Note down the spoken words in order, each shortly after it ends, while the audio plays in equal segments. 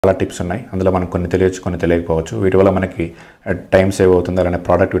చాలా టిప్స్ ఉన్నాయి. అందులో మనకు కొన్ని తెలియచ్చు, కొన్ని తెలియకపోవచ్చు. వీటి వల్ల మనకి టైం సేవ్ అవుతుంది, అలానే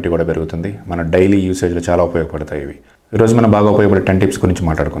ప్రొడక్టివిటీ కూడా పెరుగుతుంది. మన డైలీ యూసేజ్లో చాలా ఉపయోగపడతాయి ఇవి. ఈరోజు మనం బాగా ఉపయోగపడే 10 టిప్స్ గురించి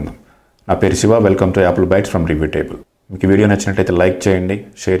మాట్లాడుకుందాం. నా పేరు Shiva. Welcome to Apple bytes from review table. మీకు వీడియో నచ్చినట్లయితే లైక్ చేయండి,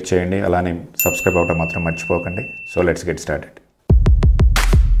 షేర్ చేయండి, అలానే సబ్స్క్రైబ్ అవ్వడం మాత్రం మర్చిపోకండి. So let's get started.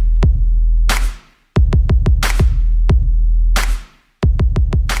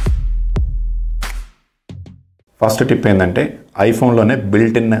 First tip ఏంటంటే ఐఫోన్లోనే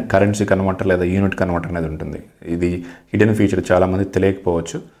బిల్ట్ ఇన్ కరెన్సీ కన్వర్టర్ లేదా యూనిట్ కన్వర్టర్ అనేది ఉంటుంది. ఇది హిడెన్ ఫీచర్, చాలామంది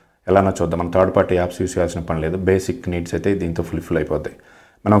తెలియకపోవచ్చు. ఎలానో చూద్దాం. మనం థర్డ్ పార్టీ యాప్స్ యూస్ చేయాల్సిన పని లేదు. బేసిక్ నీడ్స్ అయితే దీంతో ఫుల్ఫిల్ అయిపోతాయి.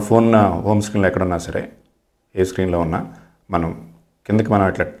 మనం ఫోన్ హోమ్ స్క్రీన్లో ఎక్కడున్నా సరే, ఏ స్క్రీన్లో ఉన్నా మనం కిందకి మనం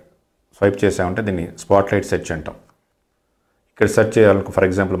ఇట్లా స్వైప్ చేసామంటే దీన్ని స్పాట్ లైట్ సెర్చ్ అంటాం. ఇక్కడ సెర్చ్ చేయాలనుకో, ఫర్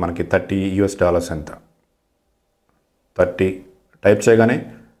ఎగ్జాంపుల్ మనకి $30 ఎంత 30 టైప్ చేయగానే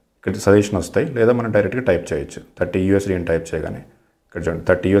ఇక్కడ సజెషన్ వస్తాయి, లేదా మనం డైరెక్ట్గా టైప్ చేయొచ్చు. $30 అని టైప్ చేయగానే ఇక్కడ చూడండి,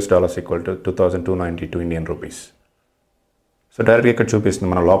 $30 equal to 2292 Indian rupees. So డైరెక్ట్గా ఇక్కడ చూపిస్తుంది.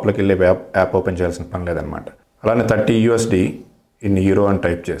 మనం లోపలికి వెళ్ళి యాప్ ఓపెన్ చేయాల్సిన పని లేదనమాట. అలానే $30 ఇన్ యూరో అని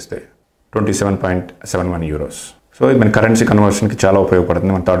టైప్ చేస్తే 27.71 euros. సో ఇది మన కరెన్సీ కన్వర్షన్కి చాలా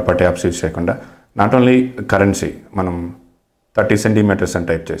ఉపయోగపడుతుంది, మన థర్డ్ పార్టీ యాప్స్ యూజ్ చేయకుండా. నాట్ ఓన్లీ కరెన్సీ, మనం 30 centimeters అని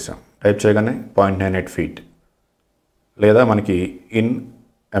టైప్ చేసాం. టైప్ చేయగానే 0.98 feet, లేదా మనకి ఇన్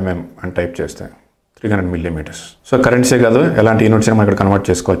mm అని టైప్ చేస్తే 300 millimeters. సో కరెన్సీ కాదు, ఎలాంటి యూనిట్స్ మనం ఇక్కడ కన్వర్ట్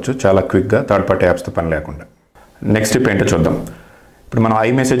చేసుకోవచ్చు చాలా క్విక్గా, థర్డ్ పార్టీ యాప్స్తో పని లేకుండా. నెక్స్ట్ టిప్ ఏంటో చూద్దాం. ఇప్పుడు మనం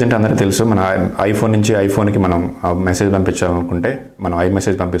మెసేజ్ అంటే అందరికీ తెలుసు. మన ఐఫోన్ నుంచి ఐఫోన్కి మనం మెసేజ్ పంపించాలనుకుంటే మనం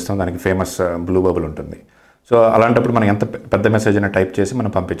మెసేజ్ పంపిస్తాం. దానికి ఫేమస్ బ్లూ బబుల్ ఉంటుంది. సో అలాంటప్పుడు మనం ఎంత పెద్ద మెసేజ్ అయినా టైప్ చేసి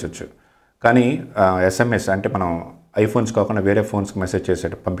మనం పంపించవచ్చు. కానీ SMS అంటే మనం ఐఫోన్స్ కాకుండా వేరే ఫోన్స్కి మెసేజ్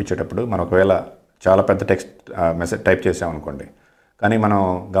పంపించేటప్పుడు మనం ఒకవేళ చాలా పెద్ద టెక్స్ట్ మెసేజ్ టైప్ చేసామనుకోండి, కానీ మనం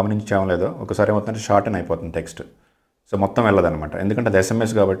గమనించామో లేదో ఒకసారి ఏమవుతుందంటే షార్ట్ అని అయిపోతుంది టెక్స్ట్. సో మొత్తం వెళ్ళదనమాట. ఎందుకంటే అది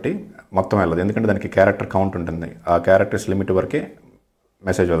SMS కాబట్టి మొత్తం వెళ్ళదు. ఎందుకంటే దానికి క్యారెక్టర్ కౌంట్ ఉంటుంది. ఆ క్యారెక్టర్స్ లిమిట్ వరకే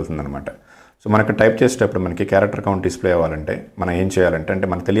మెసేజ్ వెళ్తుందనమాట. సో మనకి టైప్ చేసేటప్పుడు మనకి క్యారెక్టర్ కౌంట్ డిస్ప్లే అవ్వాలంటే మనం ఏం చేయాలంటే, అంటే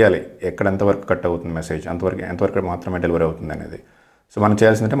మనకు తెలియాలి ఎక్కడ ఎంతవరకు కట్ అవుతుంది మెసేజ్, ఎంతవరకు మాత్రమే డెలివరీ అవుతుంది అనేది. సో మనం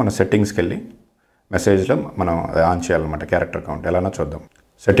చేయాల్సిందంటే మన సెట్టింగ్స్కి వెళ్ళి మెసేజ్లో మనం ఆన్ చేయాలన్నమాట క్యారెక్టర్ కౌంట్. ఎలానో చూద్దాం.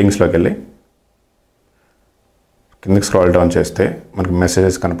 సెట్టింగ్స్లోకి వెళ్ళి కిందకి స్క్రాల్ డౌన్ చేస్తే మనకి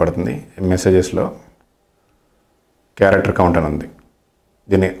మెసేజెస్ కనపడుతుంది. ఈ మెసేజెస్లో క్యారెక్టర్ కౌంట్ అని ఉంది.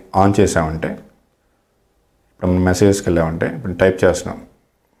 దీన్ని ఆన్ చేసామంటే ఇప్పుడు మనం మెసేజెస్కి వెళ్ళామంటే ఇప్పుడు టైప్ చేస్తున్నాం.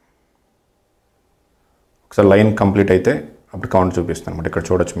 ఒకసారి లైన్ కంప్లీట్ అయితే అప్పుడు కౌంట్ చూపిస్తాను అనమాట. ఇక్కడ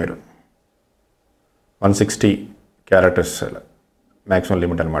చూడొచ్చు మీరు 160 క్యారెక్టర్స్ మ్యాక్సిమం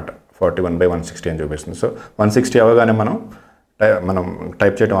లిమిట్ అనమాట. 41/160 అని చూపిస్తుంది. సో 160 అవ్వగానే మనం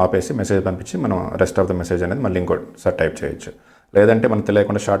టైప్ చేయడం ఆపేసి మెసేజ్ పంపించి మనం రెస్ట్ ఆఫ్ ద మెసేజ్ అనేది మళ్ళీ ఇంకోసారి టైప్ చేయొచ్చు. లేదంటే మనకు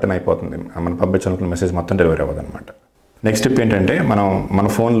తెలియకుండా షార్ట్ అని అయిపోతుంది. మనం పంపించాలనుకున్న మెసేజ్ మొత్తం డెలివరీ అవ్వదు అనమాట. నెక్స్ట్ టిప్ ఏంటంటే మన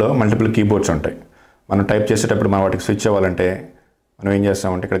ఫోన్లో మల్టిపుల్ కీబోర్డ్స్ ఉంటాయి. మనం టైప్ చేసేటప్పుడు మనం వాటికి స్విచ్ అవ్వాలంటే మనం ఏం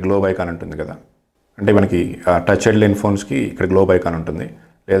చేస్తామంటే ఇక్కడ గ్లోబ్ ఐకాన్ ఉంటుంది కదా, అంటే మనకి టచ్ హెడ్ లేని ఫోన్స్కి ఇక్కడ గ్లోబ్ ఐకాన్ ఉంటుంది.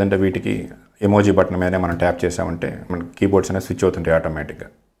 లేదంటే వీటికి ఎమోజీ బటన్ మీదనే మనం ట్యాప్ చేసామంటే మన కీబోర్డ్స్ అనేది స్విచ్ అవుతుంటాయి, ఆటోమేటిక్గా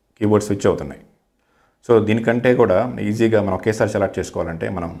కీబోర్డ్ స్విచ్ అవుతున్నాయి. సో దీనికంటే కూడా ఈజీగా మనం ఒకేసారి సెలెక్ట్ చేసుకోవాలంటే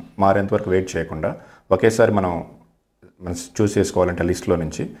మనం మారేంతవరకు వెయిట్ చేయకుండా ఒకేసారి మనం చూస్ చేసుకోవాలంటే లిస్ట్లో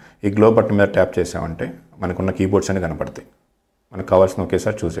నుంచి ఈ గ్లో బటన్ మీద ట్యాప్ చేసామంటే మనకున్న కీబోర్డ్స్ అన్ని కనపడతాయి. మనకు కావాల్సిన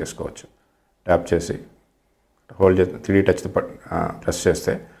ఒకేసారి చూస్ చేసుకోవచ్చు. ట్యాప్ చేసి హోల్డ్ చేసి 3D టచ్ ప్రెస్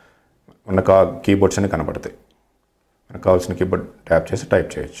చేస్తే ఉన్న కీబోర్డ్స్ అన్ని కనపడతాయి. మనకు కావాల్సిన కీబోర్డ్ ట్యాప్ చేసి టైప్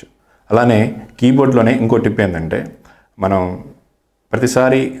చేయొచ్చు. అలానే కీబోర్డ్లోనే ఇంకో టిప్ ఏంటంటే, మనం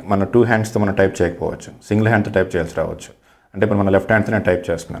ప్రతిసారి మన 2 హ్యాండ్స్తో మనం టైప్ చేయకపోవచ్చు, సింగిల్ హ్యాండ్తో టైప్ చేయాల్సి రావచ్చు. అంటే ఇప్పుడు మన లెఫ్ట్ హ్యాండ్తో నేను టైప్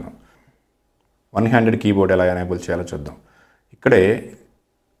చేస్తున్నాను. 1 హ్యాండెడ్ కీబోర్డ్ ఎలా ఎనేబుల్ చేయాలో చూద్దాం. ఇక్కడే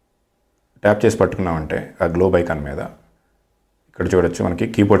ట్యాప్ చేసి పట్టుకున్నామంటే ఆ గ్లోబ్ ఐకాన్ మీద ఇక్కడ చూడొచ్చు మనకి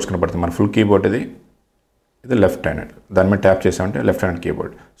కీబోర్డ్స్ కనపడుతుంది. మన ఫుల్ కీబోర్డ్ ఇది లెఫ్ట్ హ్యాండెడ్. దాని మీద ట్యాప్ చేసామంటే లెఫ్ట్ హ్యాండ్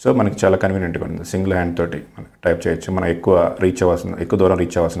కీబోర్డ్. సో మనకి చాలా కన్వీనియంట్గా ఉంది. సింగిల్ హ్యాండ్ తోటి మనం టైప్ చేయొచ్చు. మనం ఎక్కువ దూరం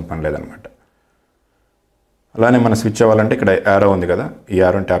రీచ్ అవ్వాల్సిన పని లేదనమాట. అలానే మనం స్విచ్ అవ్వాలంటే ఇక్కడ యారో ఉంది కదా, ఈ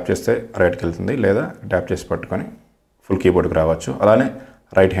యారోని ట్యాప్ చేస్తే రైట్కి వెళ్తుంది, లేదా ట్యాప్ చేసి పట్టుకొని ఫుల్ కీబోర్డ్కి రావచ్చు. అలానే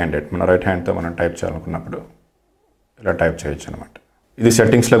రైట్ హ్యాండెడ్, మన రైట్ హ్యాండ్తో మనం టైప్ చేయాలనుకున్నప్పుడు ఇలా టైప్ చేయొచ్చు అనమాట. ఇది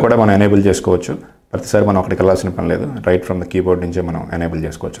సెట్టింగ్స్లో కూడా మనం ఎనేబుల్ చేసుకోవచ్చు. ప్రతిసారి మనం అక్కడికి వెళ్ళాల్సిన పని లేదు, రైట్ ఫ్రమ్ ద కీబోర్డ్ నుంచే మనం ఎనేబుల్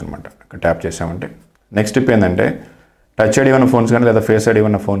చేసుకోవచ్చు అనమాట. ఇక్కడ ట్యాప్ చేసామంటే. నెక్స్ట్ టిప్ ఏంటంటే, టచ్ ఐడి ఉన్న ఫోన్స్ కానీ లేదా ఫేస్ ఐడి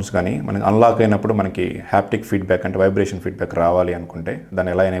ఉన్న ఫోన్స్ కానీ మనకి అన్లాక్ అయినప్పుడు మనకి హ్యాప్టిక్ ఫీడ్బ్యాక్ అంటే వైబ్రేషన్ ఫీడ్బ్యాక్ రావాలి అనుకుంటే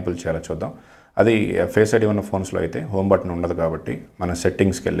దాన్ని ఎలా ఎనేబుల్ చేయాలో చూద్దాం. అది ఫేస్ ఐడి ఉన్న ఫోన్స్లో అయితే హోమ్ బటన్ ఉండదు కాబట్టి మన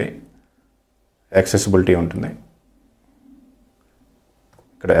సెట్టింగ్స్కి వెళ్ళి యాక్సెసిబిలిటీ ఉంటుంది.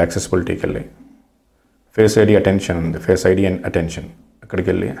 ఇక్కడ యాక్సెసిబిలిటీకి వెళ్ళి ఫేస్ ఐడి అటెన్షన్ ఉంది, ఫేస్ ఐడి అండ్ అటెన్షన్. అక్కడికి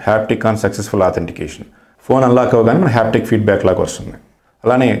వెళ్ళి haptic on successful authentication. Phone unlock అవ్వగానే మన హ్యాప్టిక్ ఫీడ్బ్యాక్ లాగా వస్తుంది.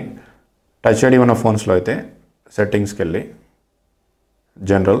 అలానే టచ్ ఐడి ఉన్న ఫోన్స్లో అయితే సెట్టింగ్స్కి వెళ్ళి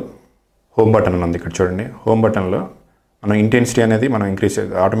జనరల్ హోమ్ బటన్ ఉంది ఇక్కడ చూడండి. హోమ్ బటన్లో మనం ఇంటెన్సిటీ అనేది మనం ఇంక్రీజ్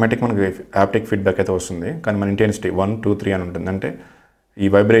ఆటోమేటిక్ మనకి యాప్టిక్ ఫీడ్బ్యాక్ అయితే వస్తుంది. కానీ మన ఇంటెన్సిటీ 1, 2, 3 అని ఉంటుంది. అంటే ఈ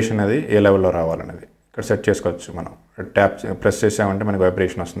వైబ్రేషన్ అనేది ఏ లెవెల్లో రావాలనేది ఇక్కడ సెట్ చేసుకోవచ్చు. మనం ప్రెస్ చేసామంటే మనకి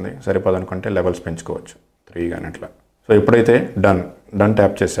వైబ్రేషన్ వస్తుంది. సరిపోదనుకుంటే లెవెల్స్ పెంచుకోవచ్చు 3 కానీ అట్లా. సో ఎప్పుడైతే డన్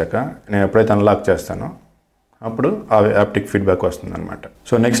ట్యాప్ చేశాక నేను ఎప్పుడైతే అన్లాక్ చేస్తానో అప్పుడు ఆ యాప్టిక్ ఫీడ్బ్యాక్ వస్తుంది అనమాట.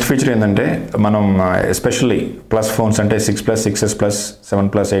 సో నెక్స్ట్ ఫీచర్ ఏంటంటే మనం ఎస్పెషల్లీ ప్లస్ ఫోన్స్ అంటే 6+, 6s+,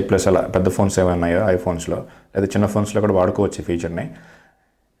 7+, 8+ అలా పెద్ద ఫోన్స్ ఏమైనా ఉన్నాయో ఐఫోన్స్లో లేదా చిన్న ఫోన్స్లో కూడా వాడుకోవచ్చు ఈ ఫీచర్ని.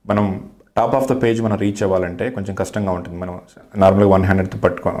 మనం టాప్ ఆఫ్ ద పేజ్ మనం రీచ్ అవ్వాలంటే కొంచెం కష్టంగా ఉంటుంది. మనం నార్మల్గా 1 హ్యాండ్తో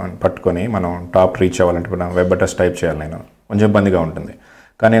పట్టుకొని మనం టాప్ రీచ్ అవ్వాలంటే మనం వెబ్ అడ్రస్ టైప్ చేయాలి, నేను కొంచెం ఇబ్బందిగా ఉంటుంది.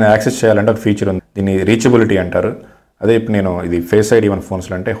 కానీ నేను యాక్సెస్ చేయాలంటే ఒక ఫీచర్ ఉంది, దీన్ని రీచబిలిటీ అంటారు. అదే ఇప్పుడు నేను ఇది ఫేస్ ఐడి ఉన్న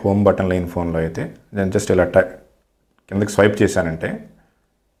ఫోన్స్లో అంటే హోమ్ బటన్ లేని ఫోన్లో అయితే నేను జస్ట్ ఇలా కిందకి స్వైప్ చేశానంటే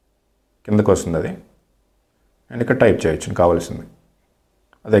కిందకు వస్తుంది అది, అండ్ ఇక్కడ టైప్ చేయొచ్చు కావాల్సింది.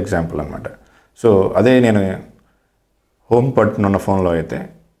 అదే ఎగ్జాంపుల్ అనమాట. సో అదే నేను హోమ్ బటన్ ఉన్న ఫోన్లో అయితే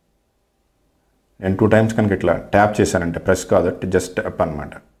నేను 2 టైమ్స్ కనుక ఇట్లా ట్యాప్ చేశానంటే, ప్రెస్ కాదు జస్ట్ ట్యాప్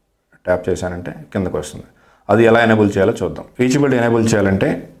అనమాట, ట్యాప్ చేశానంటే కిందకు వస్తుంది. అది ఎలా ఎనేబుల్ చేయాలో చూద్దాం. రీచబిలిటీ ఎనేబుల్ చేయాలంటే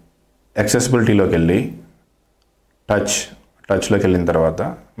యాక్సెసిబిలిటీలోకి వెళ్ళి టచ్లోకి వెళ్ళిన తర్వాత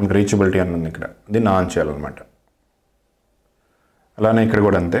మనకి రీచబిలిటీ అని ఉంది ఇక్కడ, దీన్ని ఆన్ చేయాలన్నమాట. అలానే ఇక్కడ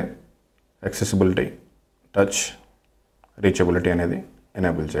కూడా అంతే, యాక్సెసిబిలిటీ, టచ్, రీచబిలిటీ అనేది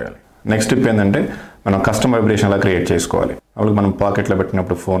ఎనేబుల్ చేయాలి. నెక్స్ట్ టిప్ ఏంటంటే మనం కస్టమ్ వైబ్రేషన్ అలా క్రియేట్ చేసుకోవాలి. అప్పుడు మనం పాకెట్లో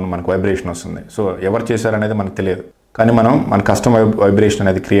పెట్టినప్పుడు ఫోన్ మనకు వైబ్రేషన్ వస్తుంది. సో ఎవరు చేశారనేది మనకు తెలియదు, కానీ మన కస్టమ్ వైబ్రేషన్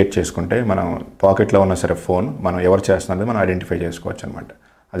అనేది క్రియేట్ చేసుకుంటే మనం పాకెట్లో ఉన్న సరే ఫోన్ మనం ఎవరు చేస్తున్నది మనం ఐడెంటిఫై చేసుకోవచ్చు అనమాట.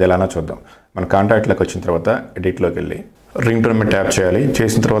 అది ఎలానో చూద్దాం. మన కాంటాక్ట్లోకి వచ్చిన తర్వాత ఎడిట్లోకి వెళ్ళి రింగ్ టోన్ మీద ట్యాప్ చేయాలి.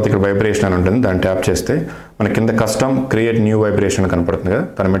 చేసిన తర్వాత ఇక్కడ వైబ్రేషన్ అని ఉంటుంది, దాన్ని ట్యాప్ చేస్తే మన కింద కస్టమ్ క్రియేట్ న్యూ వైబ్రేషన్ కనపడుతుంది కదా,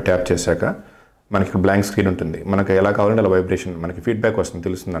 దాని మీద ట్యాప్ చేశాక మనకి ఇక్కడ బ్లాంక్ స్క్రీన్ ఉంటుంది. మనకి ఎలా కావాలంటే అలా వైబ్రేషన్ మనకి ఫీడ్బ్యాక్ వస్తుంది,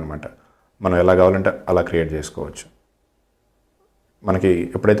 తెలుస్తుంది అనమాట. మనం ఎలా కావాలంటే అలా క్రియేట్ చేసుకోవచ్చు. మనకి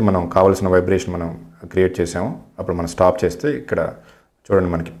ఎప్పుడైతే మనం కావాల్సిన వైబ్రేషన్ మనం క్రియేట్ చేసామో అప్పుడు మనం స్టాప్ చేస్తే ఇక్కడ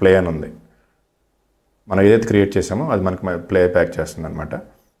చూడండి మనకి ప్లే అని ఉంది. మనం ఏదైతే క్రియేట్ చేసామో అది మనకి ప్లే బ్యాక్ చేస్తుంది అనమాట.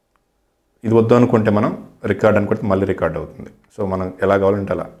 ఇది వద్దు అనుకుంటే మనం రికార్డ్ అనుకుంటే మళ్ళీ రికార్డ్ అవుతుంది. సో మనం ఎలా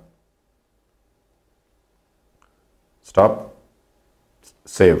కావాలంటే అలా స్టాప్,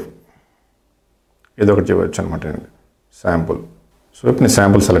 సేవ్, ఏదో ఒకటి చేయవచ్చు అనమాట. శాంపుల్. సో ఇప్పుడు నేను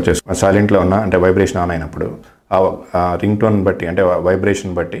శాంపుల్ సెలెక్ట్ చేసుకున్నాను. సైలెంట్లో ఉన్నా అంటే వైబ్రేషన్ ఆన్ అయినప్పుడు ఆ రింగ్ టోన్ బట్టి అంటే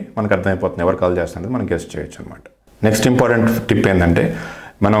వైబ్రేషన్ బట్టి మనకు అర్థమైపోతుంది ఎవరు కాల్ చేస్తున్నది మనం గెస్ట్ చేయొచ్చు అనమాట. నెక్స్ట్ ఇంపార్టెంట్ టిప్ ఏంటంటే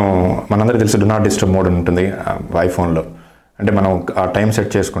మనందరికీ తెలిసి డు నాట్ డిస్టర్బ్ మోడ్ ఉంటుంది ఐఫోన్లో. అంటే మనం ఆ టైం సెట్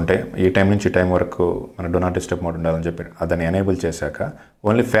చేసుకుంటే ఈ టైం నుంచి ఈ టైం వరకు మన డు నాట్ డిస్టర్బ్ మోడ్ ఉండాలని చెప్పి దాన్ని ఎనేబుల్ చేశాక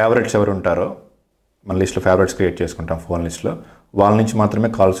ఓన్లీ ఫేవరెట్స్ ఎవరు ఉంటారో మన లిస్ట్లో ఫేవరెట్స్ క్రియేట్ చేసుకుంటాం ఫోన్ లిస్ట్లో, వాళ్ళ నుంచి మాత్రమే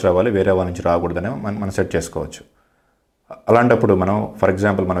కాల్స్ రావాలి, వేరే వాళ్ళ నుంచి రాకూడదని మనం సెట్ చేసుకోవచ్చు. అలాంటప్పుడు మనం ఫర్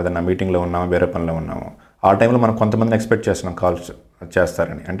ఎగ్జాంపుల్ మనం ఏదైనా మీటింగ్లో ఉన్నాము, వేరే పనిలో ఉన్నాము, ఆ టైంలో మనం కొంతమందిని ఎక్స్పెక్ట్ చేస్తున్నాం కాల్స్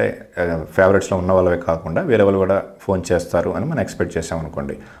చేస్తారని, అంటే ఫేవరెట్స్లో ఉన్న వాళ్ళవే కాకుండా వేరే వాళ్ళు కూడా ఫోన్ చేస్తారు అని మనం ఎక్స్పెక్ట్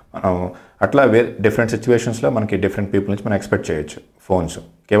చేసామనుకోండి. మనం అట్లా డిఫరెంట్ సిచ్యువేషన్స్లో మనకి డిఫరెంట్ పీపుల్ నుంచి మనం ఎక్స్పెక్ట్ చేయొచ్చు ఫోన్స్.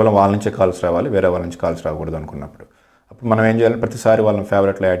 కేవలం వాళ్ళ నుంచే కాల్స్ రావాలి, వేరే వాళ్ళ నుంచి కాల్స్ రాకూడదు అనుకున్నప్పుడు అప్పుడు మనం ఏం చేయాలి, ప్రతిసారి వాళ్ళని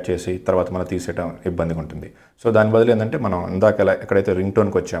ఫేవరెట్లో యాడ్ చేసి తర్వాత మనం తీసేయడం ఇబ్బందిగా ఉంటుంది. సో దాని బదులు ఏంటంటే మనం ఇందాక ఎక్కడైతే రింగ్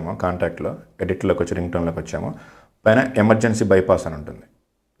టోన్కి వచ్చామో కాంటాక్ట్లో ఎడిట్లోకి వచ్చి రింగ్ టోన్లోకి వచ్చామో పైన ఎమర్జెన్సీ బైపాస్ అని ఉంటుంది.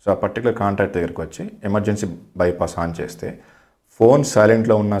 సో ఆ పర్టికులర్ కాంటాక్ట్ దగ్గరికి వచ్చి ఎమర్జెన్సీ బైపాస్ ఆన్ చేస్తే ఫోన్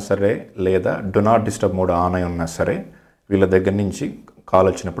సైలెంట్లో ఉన్నా సరే లేదా do not disturb mode on అయి ఉన్నా సరే వీళ్ళ దగ్గర నుంచి కాల్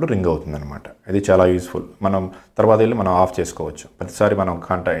వచ్చినప్పుడు రింగ్ అవుతుంది అనమాట. ఇది చాలా యూస్ఫుల్. మనం తర్వాత వెళ్ళి మనం ఆఫ్ చేసుకోవచ్చు. ప్రతిసారి మనం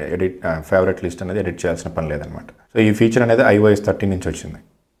ఫేవరెట్ లిస్ట్ అనేది ఎడిట్ చేయాల్సిన పని లేదనమాట. సో ఈ ఫీచర్ అనేది iOS 13 నుంచి వచ్చింది.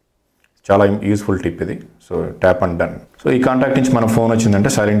 చాలా యూస్ఫుల్ టిప్ ఇది. So tap and done. So ఈ కాంటాక్ట్ నుంచి మన ఫోన్ వచ్చిందంటే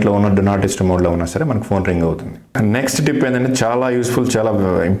సైలెంట్లో ఉన్న డు నాట్ డిస్టర్బ్ మోడ్లో ఉన్నా సరే మనకు ఫోన్ రింగ్ అవుతుంది. నెక్స్ట్ టిప్ ఏంటంటే చాలా యూస్ఫుల్, చాలా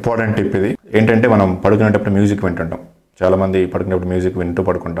ఇంపార్టెంట్ టిప్ ఇది. ఏంటంటే మనం పడుకునేటప్పుడు మ్యూజిక్ వింటుంటాం. చాలామంది పడుకునేటప్పుడు మ్యూజిక్ వింటూ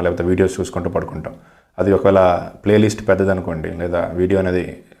పడుకుంటాం, లేకపోతే వీడియోస్ చూసుకుంటూ పడుకుంటాం. అది ఒకవేళ ప్లేలిస్ట్ పెద్దదనుకోండి లేదా వీడియో అనేది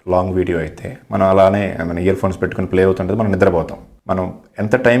లాంగ్ వీడియో అయితే మనం అలానే మన ఇయర్ ఫోన్స్ పెట్టుకుని ప్లే అవుతుంటుంది, మనం నిద్రపోతాం. మనం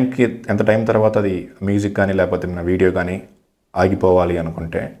ఎంత టైం తర్వాత అది మ్యూజిక్ కానీ లేకపోతే మన వీడియో కానీ ఆగిపోవాలి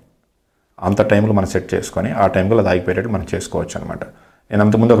అనుకుంటే అంత టైంలో మనం సెట్ చేసుకొని ఆ టైంలో అది ఆగిపోయేటట్టు మనం చేసుకోవచ్చు అనమాట. నేను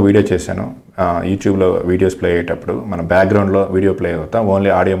అంతకుముందు ఒక వీడియో చేశాను. యూట్యూబ్లో వీడియోస్ ప్లే అయ్యేటప్పుడు మన బ్యాక్గ్రౌండ్లో వీడియో ప్లే అవుతాం,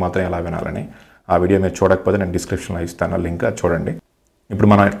 ఓన్లీ ఆడియో మాత్రం ఎలా వినాలని. ఆ వీడియో మీరు చూడకపోతే నేను డిస్క్రిప్షన్లో ఇస్తాను లింక్, చూడండి. ఇప్పుడు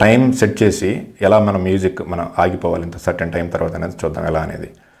మనం టైం సెట్ చేసి ఎలా మన మ్యూజిక్ మనం ఆగిపోవాలి ఇంత సర్టెన్ టైం తర్వాత అనేది చూద్దాం ఎలా అనేది.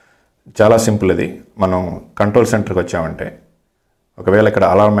 చాలా సింపుల్ ఇది. మనం కంట్రోల్ సెంటర్కి వచ్చామంటే ఒకవేళ ఇక్కడ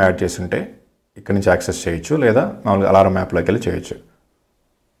అలారం యాడ్ చేసి ఉంటే ఇక్కడ నుంచి యాక్సెస్ చేయొచ్చు, లేదా మామూలుగా అలారం యాప్లోకి వెళ్ళి చేయొచ్చు.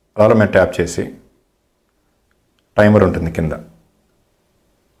 అలారం యాప్ ట్యాప్ చేసి టైమర్ ఉంటుంది కింద,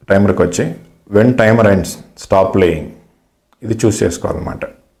 టైమర్కి వచ్చి when timer ends stop playing ఇది చూస్ చేసుకోవాలన్నమాట.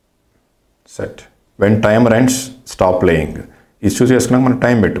 Set when timer ends stop playing ఇది చూస్ చేసుకున్నాక మనం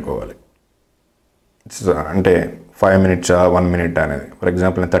టైం పెట్టుకోవాలి. అంటే 5 minutes 1 minute అనేది. ఫర్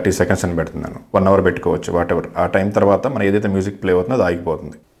ఎగ్జాంపుల్ నేను 30 seconds అని పెడుతున్నాను, 1 hour పెట్టుకోవచ్చు, వాట్ ఎవర్. ఆ టైం తర్వాత మనం ఏదైతే మ్యూజిక్ ప్లే అవుతుందో అది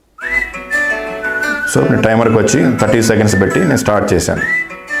ఆగిపోతుంది. సో నేను టైమర్కి వచ్చి 30 seconds పెట్టి నేను స్టార్ట్ చేశాను.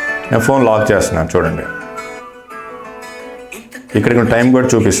 నేను ఫోన్ లాక్ చేస్తున్నాను చూడండి. ఇక్కడ టైం కూడా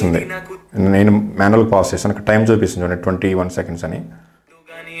చూపిస్తుంది. నేను మాన్యువల్ పాస్ చేశాను, టైం చూపిస్తుంది చూడండి 21 seconds అని.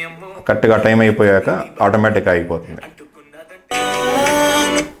 కరెక్ట్గా టైం అయిపోయాక ఆటోమేటిక్గా అయిపోతుంది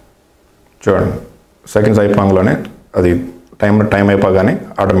చూడండి. సెకండ్స్ అయిపోగానే అది టైం అయిపోగానే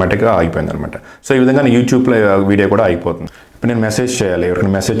ఆటోమేటిక్గా ఆగిపోయింది అనమాట. సో ఈ విధంగా యూట్యూబ్లో వీడియో కూడా అయిపోతుంది. ఇప్పుడు నేను మెసేజ్ చేయాలి,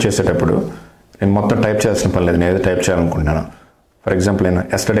 ఎవరికైనా మెసేజ్ చేసేటప్పుడు నేను మొత్తం టైప్ చేయాల్సిన పని లేదు, నేను ఏదో టైప్ చేయాలనుకుంటున్నాను. ఫర్ ఎగ్జాంపుల్ నేను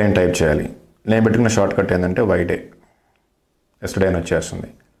ఎస్టర్డే అని టైప్ చేయాలి. నేను పెట్టుకున్న షార్ట్ కట్ ఏంటంటే వైడే, ఎస్టర్డే అని వచ్చేస్తుంది.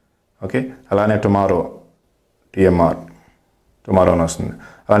 ఓకే, అలానే టుమారో TMR టుమారో అని వస్తుంది.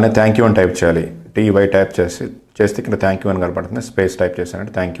 అలానే థ్యాంక్ యూ అని టైప్ చేయాలి. TY టైప్ చేస్తే ఇక్కడ థ్యాంక్ యూ అని కనపడుతుంది. స్పేస్ టైప్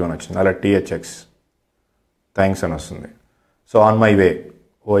చేశానంటే థ్యాంక్ యూ అని వచ్చింది. అలా THX థ్యాంక్స్ అని వస్తుంది. So on my way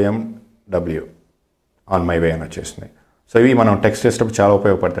OMW on my way అని వచ్చేసింది. సో ఇవి మనం టెక్స్ట్ చేసేటప్పుడు చాలా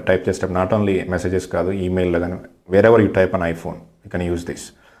ఉపయోగపడతాయి. టైప్ చేసేటప్పుడు నాట్ ఓన్లీ మెసేజెస్ కాదు, ఈమెయిల్లో కానీ wear ever you type an iPhone you can use this.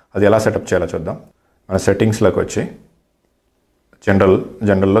 అది ఎలా సెటప్ చేయాలో చూద్దాం. మన సెట్టింగ్స్లోకి వచ్చి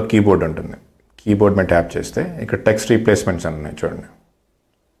జనరల్లో కీబోర్డ్ ఉంటుంది. కీబోర్డ్ మీద ట్యాప్ చేస్తే ఇక్కడ టెక్స్ట్ రీప్లేస్మెంట్స్ అని ఉన్నాయి చూడండి.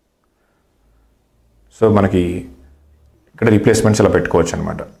 సో మనకి ఇక్కడ రీప్లేస్మెంట్స్ ఇలా పెట్టుకోవచ్చు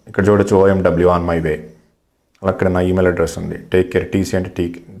అనమాట. ఇక్కడ చూడొచ్చు OMW ఆన్ మై వే. అలా ఇక్కడ నా ఈమెయిల్ అడ్రస్ ఉంది. టేక్ కేర్, TC అంటే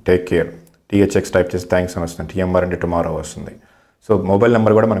టేక్ కేర్, THX టైప్ చేసి థ్యాంక్స్ అని వస్తుంది. TMR అంటే టుమారో వస్తుంది. సో మొబైల్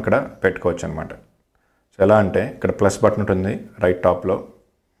నెంబర్ కూడా మనం ఇక్కడ పెట్టుకోవచ్చు అనమాట. సో ఎలా అంటే ఇక్కడ ప్లస్ బటన్ ఉంటుంది రైట్ టాప్లో.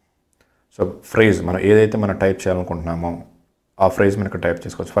 సో ఫ్రేజ్ మనం ఏదైతే మనం టైప్ చేయాలనుకుంటున్నామో ఆ ఫ్రేజ్ మనం ఇక్కడ టైప్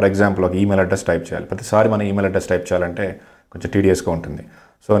చేసుకోవచ్చు. ఫర్ ఎగ్జాంపుల్ ఒక ఈమెయిల్ అడ్రస్ టైప్ చేయాలి. ప్రతిసారి మనం ఈమెయిల్ అడ్రస్ టైప్ చేయాలంటే కొంచెం టీడీఎస్గా ఉంటుంది.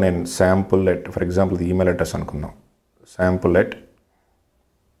 సో నేను శాంపుల్ ఎట్, ఫర్ ఎగ్జాంపుల్ ఇది ఈమెయిల్ అడ్రస్ అనుకుందాం,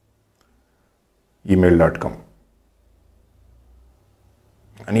 sample@email.com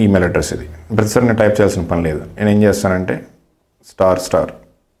అని ఈమెయిల్ అడ్రస్. ఇది ప్రతిసారి నేను టైప్ చేయాల్సిన పని లేదు. నేను ఏం చేస్తానంటే స్టార్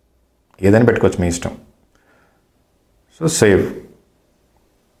ఏదైనా పెట్టుకోవచ్చు మీ ఇష్టం. So save.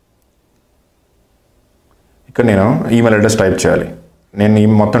 ఇక్కడ నేను ఈమెయిల్ అడ్రస్ టైప్ చేయాలి. నేను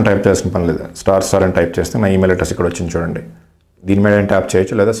మొత్తం టైప్ చేయాల్సిన పని లేదు. స్టార్ అని టైప్ చేస్తే నా ఈమెయిల్ అడ్రస్ ఇక్కడ వచ్చింది చూడండి. దీని మీద ట్యాప్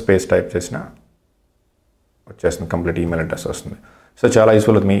చేయొచ్చు, లేదా స్పేస్ టైప్ చేసినా వచ్చేస్తుంది, కంప్లీట్ ఈమెయిల్ అడ్రస్ వస్తుంది. సో చాలా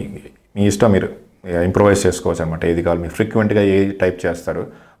యూస్ఫుల్ అవుతుంది. మీ ఇష్టం, మీరు ఇంప్రొవైజ్ చేసుకోవచ్చు అనమాట. ఏది కావాలి మీరు ఫ్రీక్వెంట్గా ఏది టైప్ చేస్తారో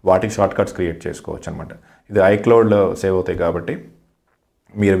వాటికి షార్ట్ కట్స్ క్రియేట్ చేసుకోవచ్చు అనమాట. ఇది iCloudలో సేవ్ అవుతాయి కాబట్టి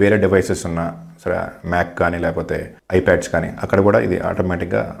మీరు వేరే డివైసెస్ ఉన్న సరే మ్యాక్ కానీ లేకపోతే iPads కానీ అక్కడ కూడా ఇది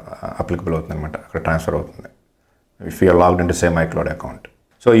ఆటోమేటిక్గా అప్లికబుల్ అవుతుంది అనమాట. అక్కడ ట్రాన్స్ఫర్ అవుతుంది if you are logged into same iCloud account.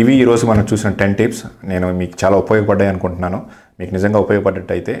 So ఇవి ఈరోజు మనం చూసిన 10 tips. నేను మీకు చాలా ఉపయోగపడ్డాయి అనుకుంటున్నాను. మీకు నిజంగా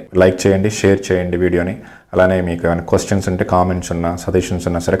ఉపయోగపడ్డట్టయితే లైక్ చేయండి, షేర్ చేయండి వీడియోని. అలానే మీకు ఏమైనా క్వశ్చన్స్ ఉంటే కామెంట్స్ ఉన్నా, సజెషన్స్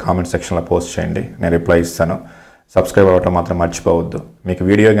ఉన్నా సరే కామెంట్ సెక్షన్లో పోస్ట్ చేయండి, నేను రిప్లై ఇస్తాను. సబ్స్క్రైబ్ అవ్వటం మాత్రం మర్చిపోవద్దు. మీకు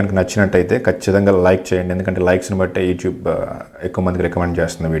వీడియో కనుక నచ్చినట్టయితే ఖచ్చితంగా లైక్ చేయండి, ఎందుకంటే లైక్స్ని బట్టే యూట్యూబ్ ఎక్కువ మందికి రికమెండ్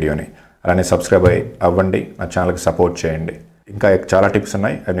చేస్తుంది వీడియోని. అలానే సబ్స్క్రైబ్ అవ్వండి, నా ఛానల్కి సపోర్ట్ చేయండి. ఇంకా చాలా టిప్స్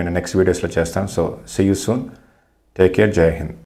ఉన్నాయి, అవి నేను నెక్స్ట్ వీడియోస్లో చేస్తాను. So see you soon, take care, జై హింద్.